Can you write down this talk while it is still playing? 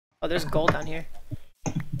Oh, there's gold down here.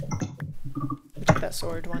 Check that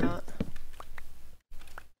sword, why not?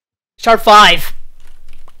 Sharp 5!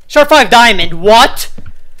 Sharp 5 diamond, what?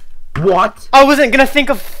 What? I wasn't gonna think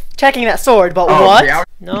of checking that sword, but Oh, what? yeah.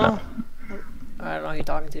 No? I don't know who you're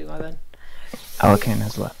talking to, my bad. Alican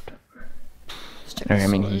has left. Let's check Or, the I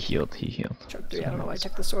mean, sword. he healed. Sharp 3, I don't know why I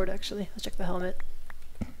checked the sword actually. Let's check the helmet.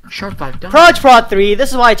 Sharp 5 done. Prod 3,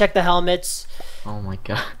 this is why I check the helmets. Oh my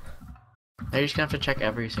god. Now you're just gonna have to check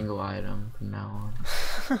every single item from now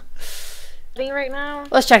on. Right now.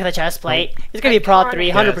 Let's check the chest plate. It's gonna be Prod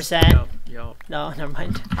 3, 100%. Yup. No, never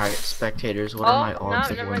mind. Alright, spectators, what are my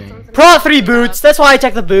odds of winning? Prod 3 boots, that's why I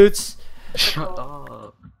check the boots. Shut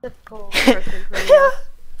up. Difficult person for me.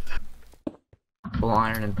 Full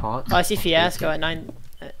iron and pots? Oh, I see Fiasco at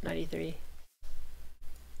 93.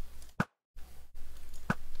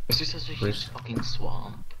 This is such a huge fucking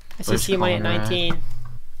swamp. I see Where's C-Money at Conrad? 19.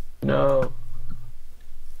 No.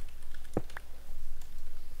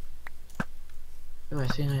 Oh, I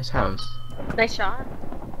see a nice house. Nice shot.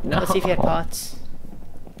 No. Let's see if he had pots.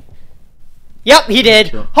 Yep, he did.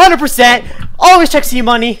 Sure. 100%. Always check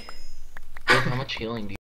C-Money. How much healing do you